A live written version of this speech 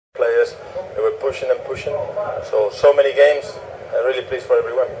players. They were pushing and pushing. So many games. Really pleased for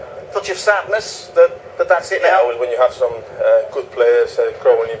everyone. Touch of sadness that's it now. Yeah, when you have some good players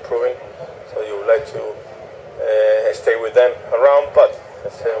growing, improving, so you would like to stay with them around. But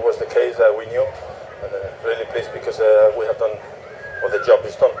that was the case. We knew, and really pleased because we have done what the job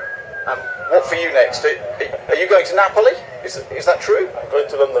is done. What for you next? Are you going to Napoli? Is that true? I'm going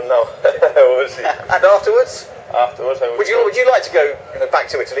to London now. We'll see. And afterwards? Afterwards, I would you like to go back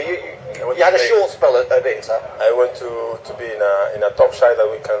to Italy? You had a short spell at Inter. I want to be in a top side that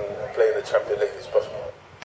we can play in the Champions League if possible.